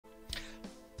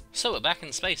So we're back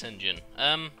in Space Engine.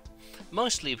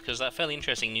 Mostly because that fairly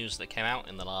interesting news that came out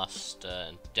in the last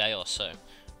day or so.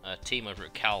 A team over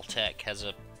at Caltech has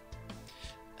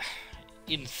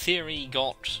in theory,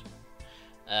 got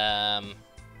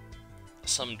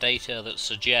some data that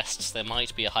suggests there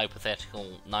might be a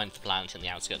hypothetical ninth planet in the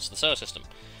outskirts of the solar system,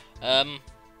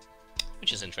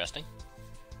 which is interesting.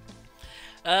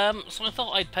 So I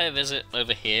thought I'd pay a visit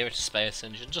over here at Space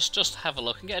Engine, just to have a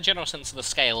look and get a general sense of the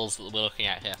scales that we're looking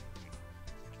at here.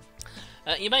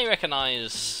 You may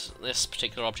recognise this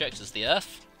particular object as the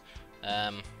Earth.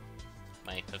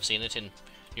 May have seen it in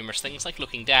numerous things like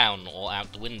looking down or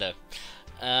out the window.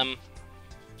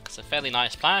 It's a fairly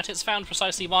nice planet. It's found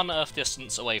precisely 1 Earth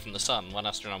distance away from the Sun, 1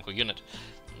 astronomical unit.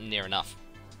 Near enough.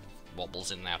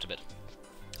 Wobbles in and out a bit.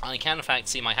 I can in fact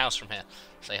see my house from here.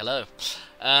 Say hello.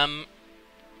 And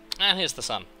here's the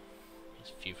Sun.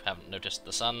 If you haven't noticed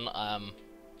the Sun,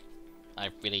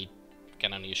 I really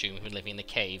can only assume we're living in a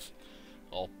cave.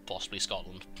 Or possibly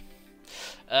Scotland.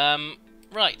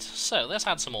 Right, so let's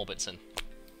add some orbits in.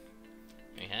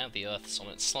 We have the Earth's on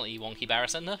its slightly wonky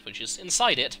barycenter, which is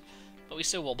inside it, but we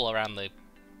still wobble around the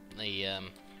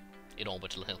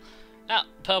in-orbital hill. That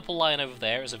purple line over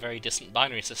there is a very distant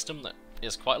binary system that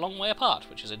is quite a long way apart,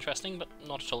 which is interesting, but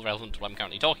not at all relevant to what I'm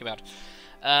currently talking about.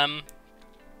 A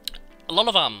lot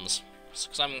of ums,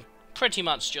 because I'm pretty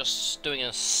much just doing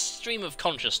a stream of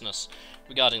consciousness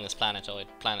regarding this planetoid,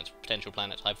 potential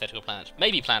planet, hypothetical planet,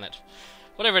 maybe planet,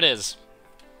 whatever it is.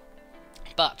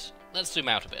 But let's zoom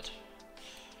out a bit.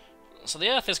 So the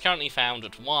Earth is currently found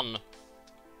at 1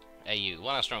 AU,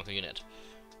 1 astronomical unit,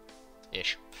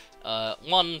 ish.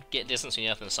 1 distance between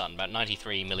the Earth and the Sun, about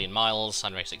 93 million miles,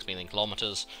 186 million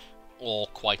kilometers, or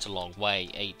quite a long way,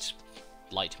 8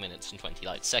 light minutes and 20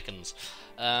 light seconds.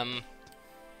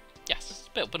 Yes, it's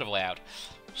a bit of a way out.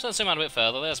 So let's zoom out a bit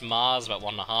further. There's Mars, about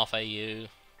 1.5 AU.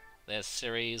 There's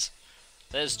Ceres.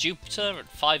 There's Jupiter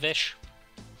at 5-ish.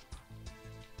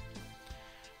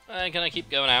 I'm gonna keep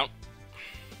going out.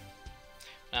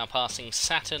 Now passing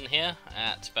Saturn here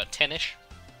at about 10-ish.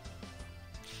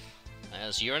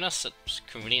 There's Uranus at,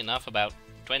 convenient enough, about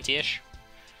 20-ish.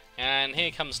 And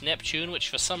here comes Neptune, which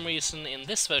for some reason in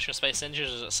this version of Space Engine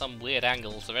is at some weird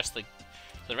angle to the rest of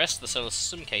the solar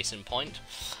system, case in point.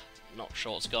 Not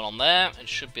sure what's going on there. It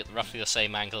should be at roughly the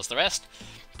same angle as the rest,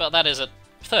 but that is at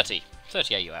 30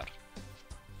 AU out.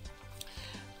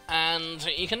 And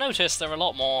you can notice there are a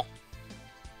lot more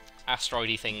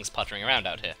asteroidy things puttering around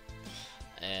out here.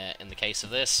 In the case of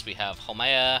this, we have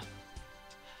Haumea,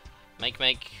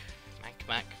 Makey,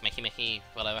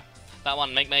 whatever. That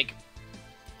one, Make.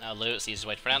 Lou, it's the easiest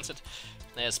way to pronounce it.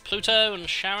 There's Pluto and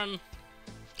Charon,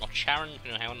 or Charon,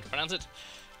 you know how to pronounce it.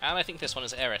 And I think this one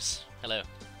is Eris. Hello.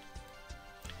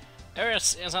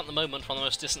 Uranus is at the moment one of the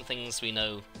most distant things we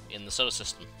know in the solar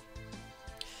system.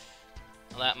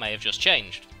 Well, that may have just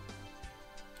changed.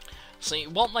 See,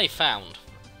 what they found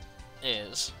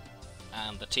is,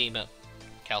 and the team at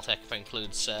Caltech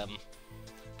includes, I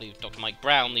believe Dr. Mike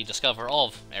Brown, the discoverer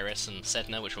of Eris and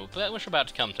Sedna, which we're about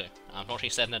to come to.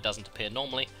 Unfortunately, Sedna doesn't appear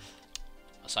normally,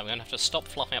 so I'm going to have to stop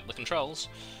fluffing up the controls,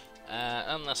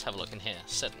 and let's have a look in here.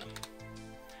 Sedna.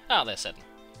 Ah, there's Sedna.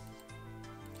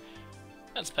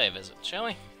 Let's pay a visit, shall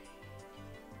we?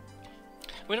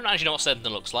 We don't actually know what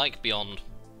Sedna looks like, beyond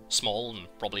small and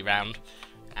probably round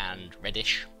and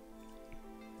reddish.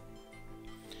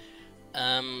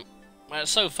 Well,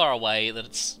 it's so far away that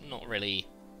it's not really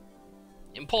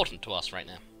important to us right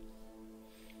now.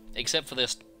 Except for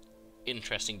this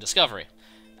interesting discovery.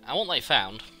 And what they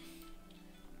found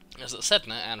is that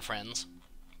Sedna and friends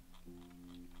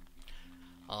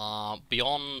are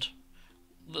beyond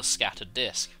the scattered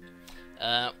disk.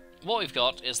 What we've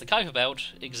got is the Kuiper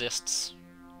Belt exists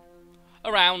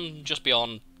around, just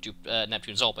beyond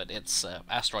Neptune's orbit, its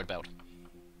asteroid belt.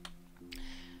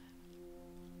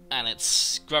 And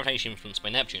it's gravitationally influenced by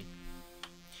Neptune.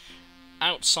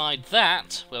 Outside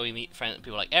that, where we meet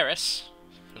people like Eris,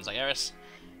 friends like Eris,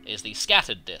 is the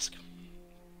scattered disk,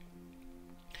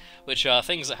 which are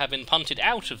things that have been punted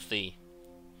out of the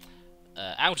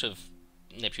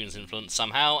Neptune's influence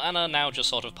somehow, and are now just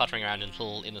sort of puttering around in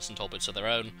little innocent orbits of their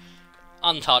own,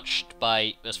 untouched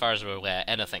by, as far as we're aware,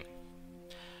 anything.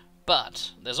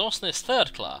 But there's also this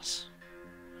third class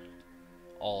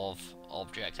of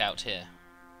object out here,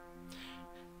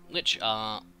 which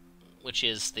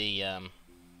is the I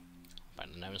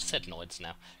don't know, Sednoids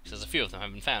now, because there's a few of them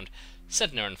have been found.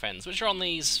 Sedna and friends, which are on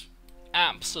these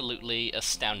absolutely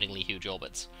astoundingly huge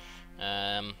orbits.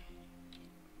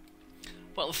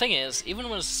 Well, the thing is, even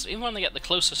when they get the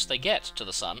closest they get to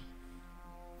the Sun,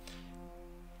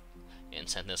 in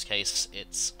Sedna's case,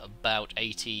 it's about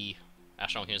 80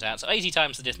 astronomical units out. So 80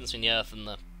 times the distance between the Earth and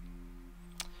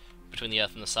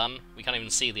the Sun. We can't even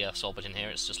see the Earth's orbit in here,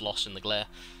 it's just lost in the glare.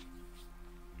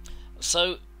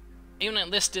 So, even at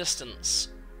this distance,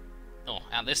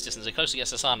 the closer it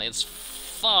gets to the Sun, it's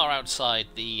far outside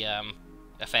the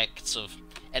effects of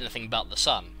anything but the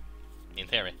Sun, in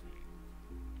theory.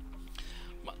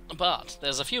 But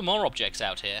there's a few more objects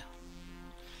out here,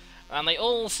 and they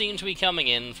all seem to be coming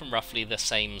in from roughly the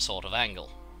same sort of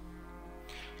angle.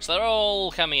 So they're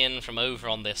all coming in from over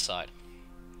on this side.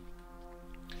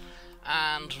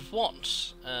 And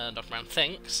what Dr. Brown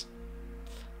thinks,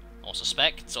 or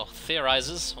suspects, or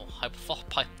theorizes, or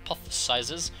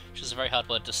hypothesizes, which is a very hard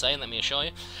word to say, let me assure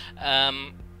you,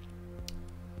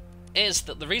 is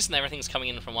that the reason everything's coming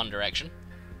in from one direction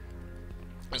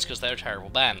is because they're a terrible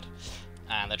band,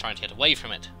 and they're trying to get away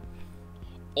from it.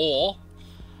 Or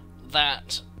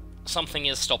that something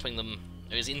is stopping them,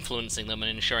 or is influencing them and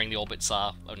ensuring the orbits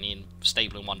are only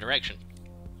stable in one direction.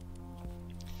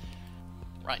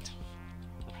 Right.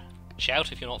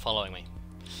 Shout if you're not following me.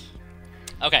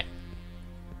 Okay.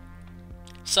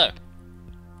 So,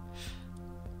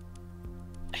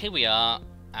 here we are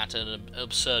at an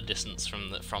absurd distance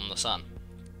from the Sun.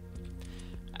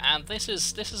 And this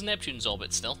is Neptune's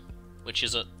orbit still, which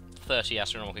is at 30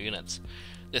 astronomical units.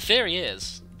 The theory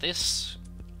is this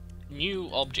new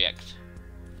object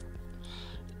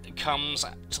comes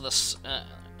to the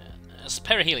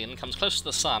perihelion, comes close to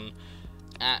the Sun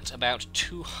at about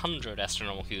 200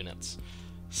 astronomical units.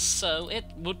 So it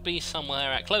would be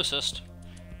somewhere at closest.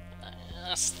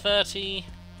 That's 30,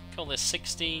 call this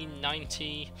 60,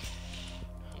 90,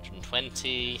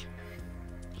 120,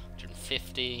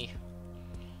 150,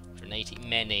 180,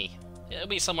 many. It'll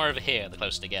be somewhere over here the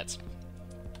closer it gets.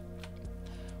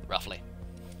 Roughly.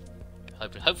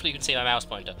 Hopefully you can see my mouse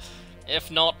pointer.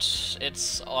 If not,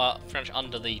 it's pretty much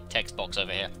under the text box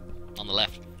over here, on the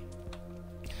left.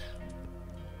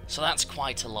 So that's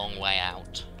quite a long way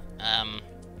out. And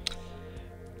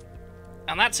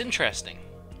that's interesting,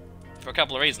 for a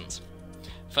couple of reasons.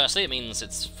 Firstly, it means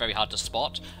it's very hard to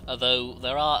spot, although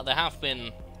there have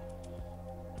been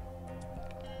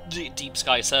deep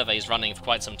sky surveys running for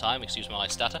quite some time, excuse my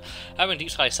stutter. There have been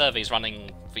deep sky surveys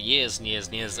running for years and years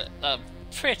and years that are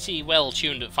pretty well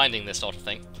tuned at finding this sort of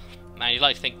thing. Now, you'd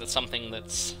like to think that something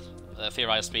that's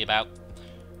theorized to be about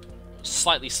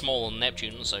slightly smaller than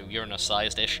Neptune, so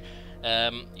Uranus-sized-ish,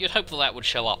 you'd hope that that would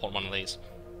show up on one of these.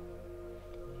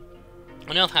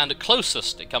 On the other hand, at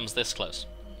closest, it comes this close.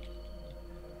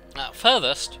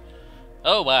 Furthest,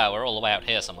 oh wow, we're all the way out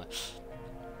here somewhere,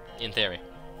 in theory.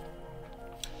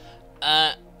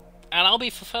 And I'll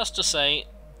be the first to say,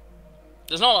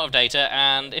 there's not a lot of data,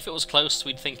 and if it was close,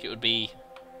 we'd think it would be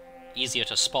easier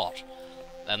to spot,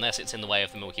 unless it's in the way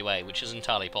of the Milky Way, which is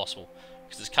entirely possible,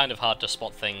 because it's kind of hard to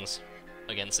spot things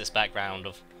against this background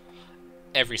of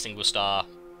every single star.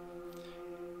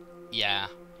 Yeah,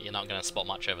 you're not going to spot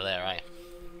much over there, are you?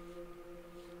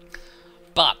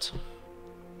 But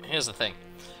here's the thing.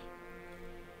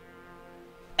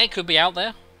 It could be out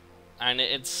there, and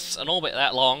it's an orbit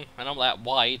that long, and not that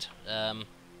wide.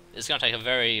 It's going to take a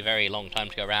very, very long time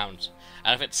to go around.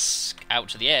 And if it's out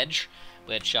to the edge,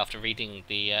 which after reading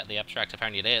the abstract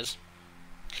apparently it is,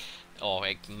 or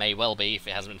it may well be if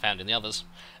it hasn't been found in the others,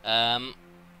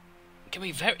 it can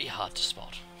be very hard to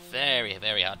spot. Very,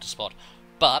 very hard to spot.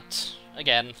 But,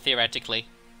 again, theoretically,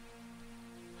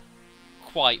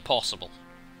 quite possible.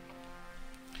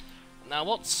 Now,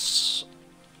 what's...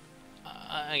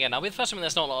 again, I'll be the first one,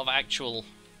 there's not a lot of actual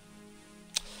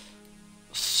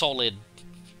solid...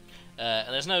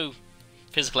 there's no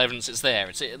physical evidence it's there.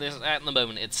 At the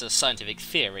moment, it's a scientific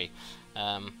theory.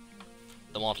 The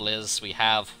model is we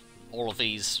have all of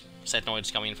these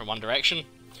setnoids coming in from one direction.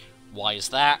 Why is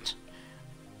that?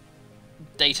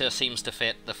 Data seems to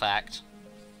fit the fact,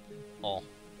 or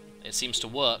it seems to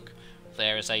work.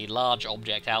 There is a large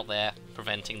object out there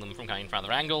preventing them from coming from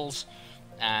other angles,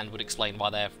 and would explain why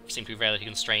they seem to be relatively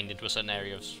constrained into a certain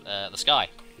area of the sky.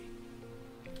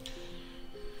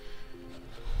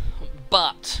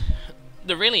 But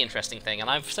the really interesting thing, and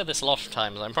I've said this a lot of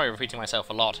times, I'm probably repeating myself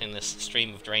a lot in this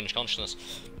stream of deranged consciousness,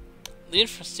 the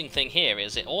interesting thing here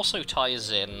is it also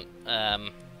ties in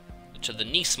to the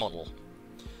Nice model,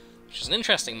 which is an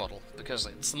interesting model, because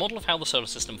it's the model of how the solar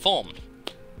system formed.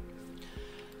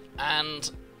 And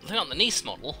the thing on the Nice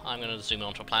model, I'm going to zoom in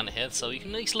onto a planet here, so you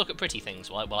can at least look at pretty things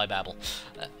while I babble.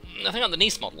 The thing on the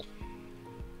Nice model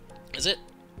is it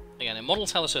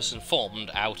models how the solar system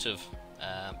formed out of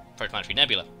protoplanetary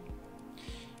nebula.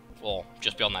 Or,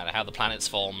 just beyond that, how the planets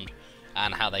formed,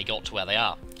 and how they got to where they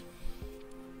are.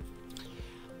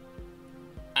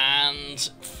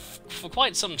 And for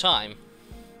quite some time,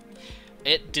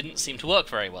 it didn't seem to work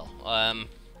very well.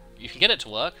 You can get it to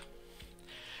work,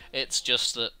 it's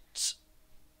just that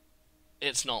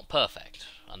it's not perfect.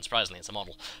 Unsurprisingly, it's a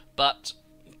model. But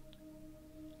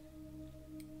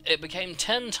it became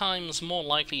 10 times more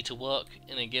likely to work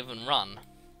in a given run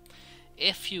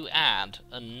if you add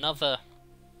another...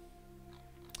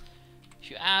 If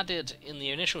you added in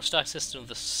the initial starter system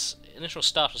of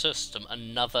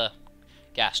another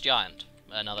gas giant,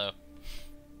 another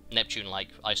Neptune-like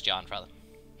ice giant, rather.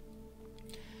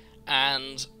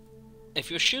 And if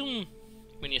you assume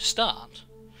when you start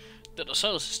that the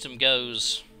solar system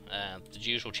goes the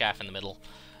usual chaff in the middle,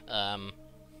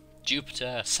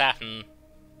 Jupiter, Saturn,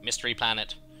 mystery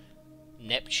planet,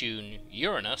 Neptune,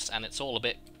 Uranus, and it's all a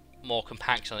bit more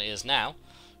compact than it is now,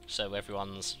 so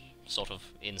everyone's sort of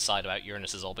inside about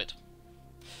Uranus's orbit.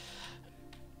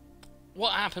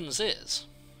 What happens is,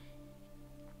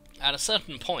 at a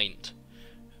certain point,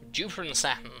 Jupiter and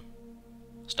Saturn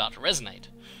start to resonate.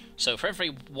 So for every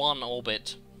one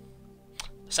orbit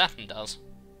Saturn does,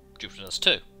 Jupiter does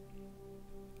too.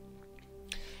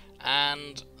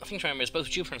 And the thing to remember is both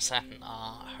Jupiter and Saturn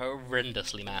are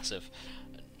horrendously massive.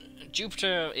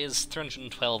 Jupiter is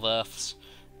 312 Earths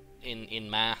in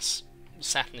mass.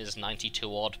 Saturn is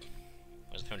 92 odd.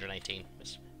 Or is it 318?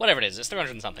 Whatever it is, it's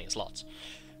 300 and something, it's lots.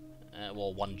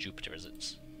 Well, one Jupiter, as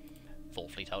it's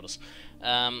thoughtfully told us.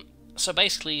 So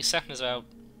basically, Saturn is about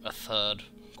a third,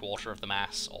 quarter of the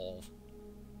mass of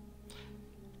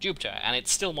Jupiter, and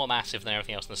it's still more massive than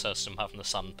everything else in the solar system, apart from the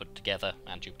Sun put together,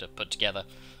 and Jupiter put together.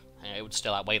 It would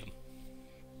still outweigh them.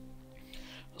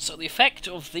 So the effect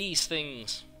of these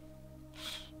things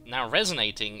now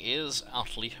resonating is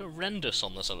utterly horrendous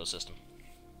on the solar system.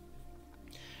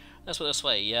 Let's put it this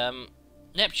way,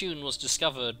 Neptune was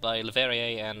discovered by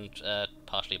Leverrier and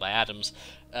partially by Adams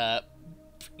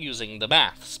using the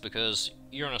maths, because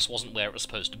Uranus wasn't where it was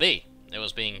supposed to be. It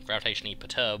was being gravitationally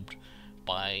perturbed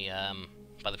by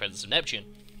the presence of Neptune.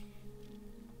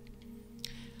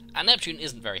 And Neptune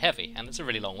isn't very heavy, and it's a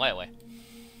really long way away.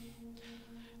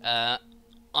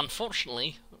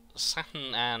 Unfortunately,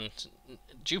 Saturn and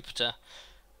Jupiter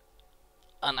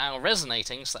are now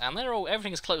resonating, and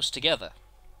everything's close together.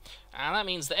 And that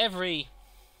means that every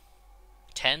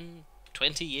 10,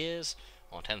 20 years,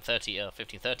 or 10, 30,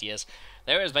 15, 30 years,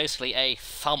 there is basically a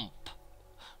thump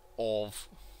of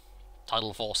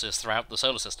tidal forces throughout the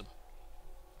solar system.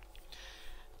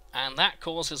 And that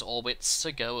causes orbits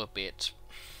to go a bit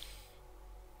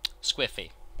squiffy,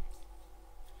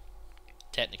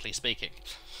 technically speaking.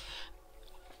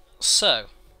 So,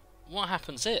 what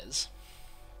happens is,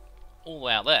 all the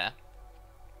way out there,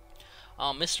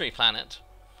 our mystery planet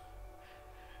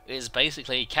is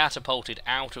basically catapulted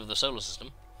out of the solar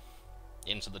system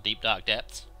into the deep dark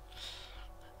depths.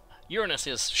 Uranus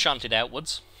is shunted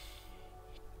outwards.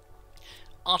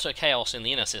 Utter chaos in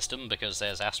the inner system because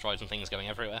there's asteroids and things going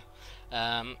everywhere.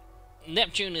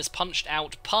 Neptune is punched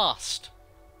out past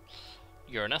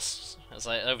Uranus as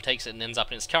it overtakes it and ends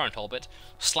up in its current orbit,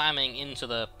 slamming into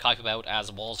the Kuiper belt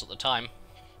as was at the time,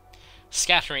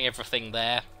 scattering everything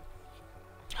there,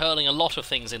 hurling a lot of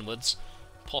things inwards,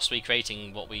 possibly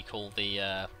creating what we call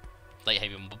the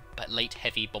late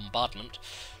heavy bombardment,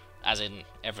 as in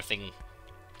everything.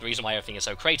 The reason why everything is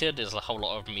so cratered is a whole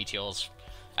lot of meteors,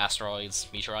 asteroids,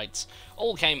 meteorites,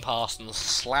 all came past and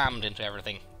slammed into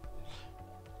everything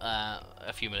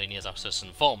a few million years after the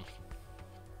system formed,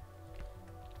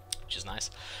 which is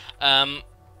nice. And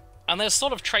there's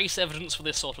sort of trace evidence for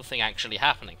this sort of thing actually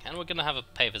happening, and we're going to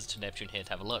pay a visit to Neptune here to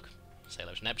have a look. Say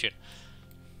hello to Neptune.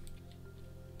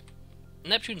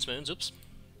 Neptune's moons,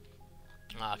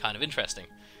 are kind of interesting.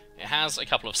 It has a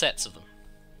couple of sets of them.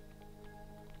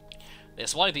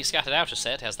 This widely scattered outer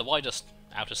set has the widest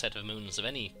outer set of moons of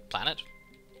any planet.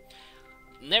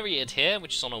 Nereid here,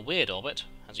 which is on a weird orbit,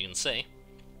 as you can see.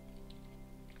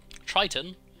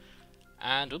 Triton,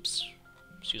 and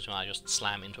excuse me, I just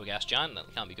slam into a gas giant,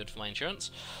 that can't be good for my insurance.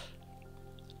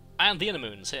 And the inner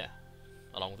moons here,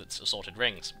 along with its assorted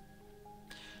rings.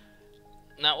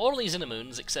 Now, all these inner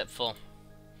moons, except for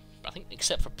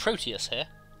Proteus here,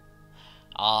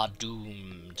 are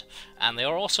doomed, and they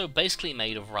are also basically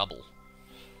made of rubble.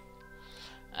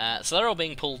 So they're all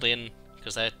being pulled in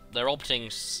because they're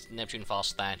orbiting Neptune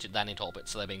faster than it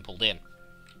orbits, so they're being pulled in.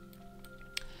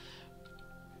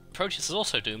 Proteus is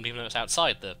also doomed, even though it's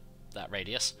outside that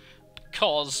radius,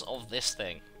 because of this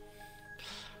thing.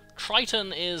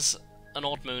 Triton is an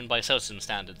odd moon by solar system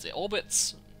standards. It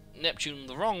orbits Neptune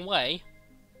the wrong way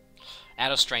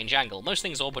at a strange angle. Most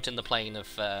things orbit in the plane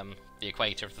of the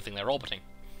equator of the thing they're orbiting.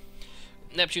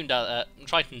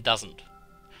 Triton doesn't.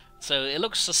 So it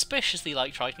looks suspiciously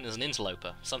like Triton is an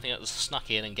interloper, something that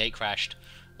snuck in and gate-crashed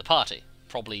the party,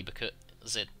 probably because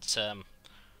it,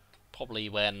 probably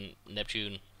when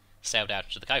Neptune sailed out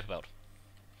into the Kuiper Belt.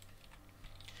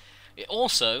 It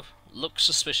also looks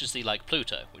suspiciously like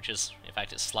Pluto, which is, in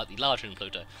fact, it's slightly larger than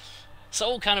Pluto. So it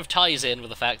all kind of ties in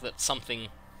with the fact that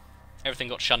everything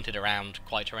got shunted around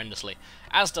quite horrendously,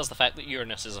 as does the fact that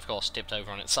Uranus is, of course, tipped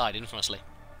over on its side infamously.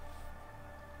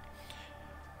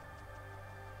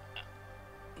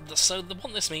 So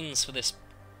what this means for this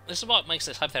is what makes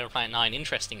this Hypothetical Planet 9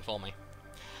 interesting for me,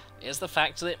 is the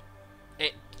fact that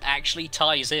it actually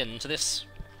ties in to this,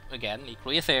 again,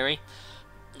 equally a theory,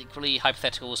 equally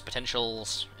hypotheticals,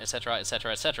 potentials, etc,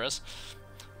 etc, etc,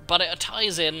 but it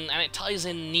ties in, and it ties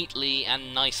in neatly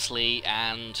and nicely,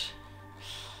 and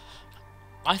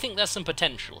I think there's some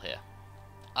potential here.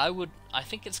 I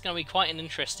think it's going to be quite an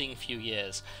interesting few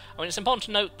years. I mean, it's important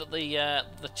to note that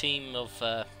the team of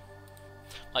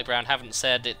Mike Brown haven't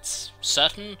said it's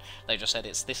certain. They just said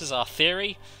this is our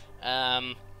theory.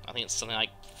 I think it's something like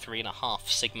 3.5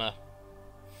 sigma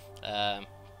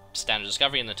standard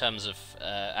discovery. In the terms of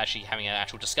actually having an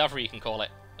actual discovery, you can call it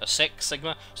a 6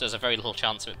 sigma. So there's a very little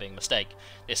chance of it being a mistake.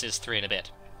 This is 3 and a bit,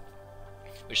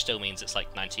 which still means it's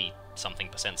like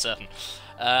 90-something% certain.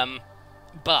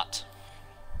 But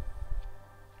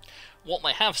what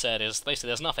they have said is basically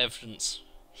there's enough evidence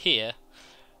here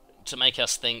to make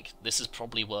us think this is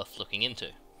probably worth looking into.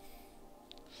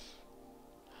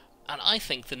 And I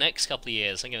think the next couple of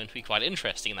years are going to be quite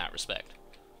interesting in that respect.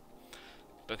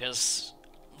 Because,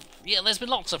 yeah, there's been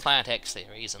lots of Planet X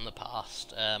theories in the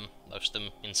past, most of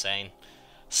them insane.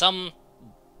 Some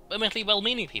admittedly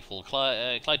well-meaning people.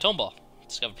 Clyde Tombaugh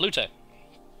discovered Pluto,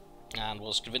 and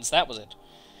was convinced that was it.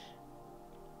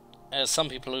 There's some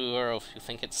people who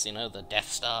think it's, you know, the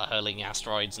Death Star hurling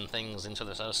asteroids and things into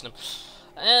the solar system.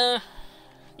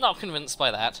 Not convinced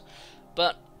by that,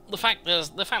 but the fact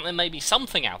there may be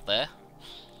something out there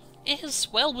is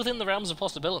well within the realms of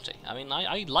possibility. I mean,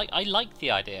 I like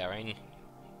the idea. I mean,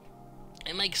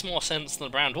 it makes more sense than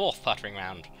the brown dwarf puttering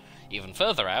around even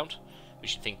further out,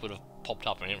 which you'd think would have popped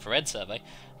up in an infrared survey.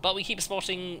 But we keep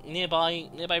spotting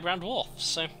nearby brown dwarfs,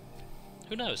 so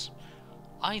who knows?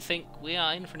 I think we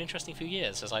are in for an interesting few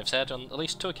years, as I've said on at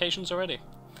least 2 occasions already.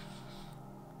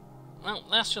 Well,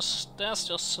 that's just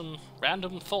some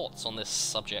random thoughts on this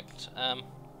subject.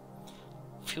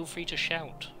 Feel free to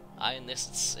shout.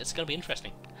 It's going to be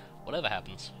interesting, whatever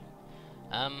happens.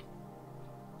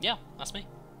 Yeah, that's me.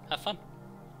 Have fun.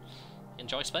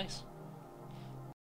 Enjoy space.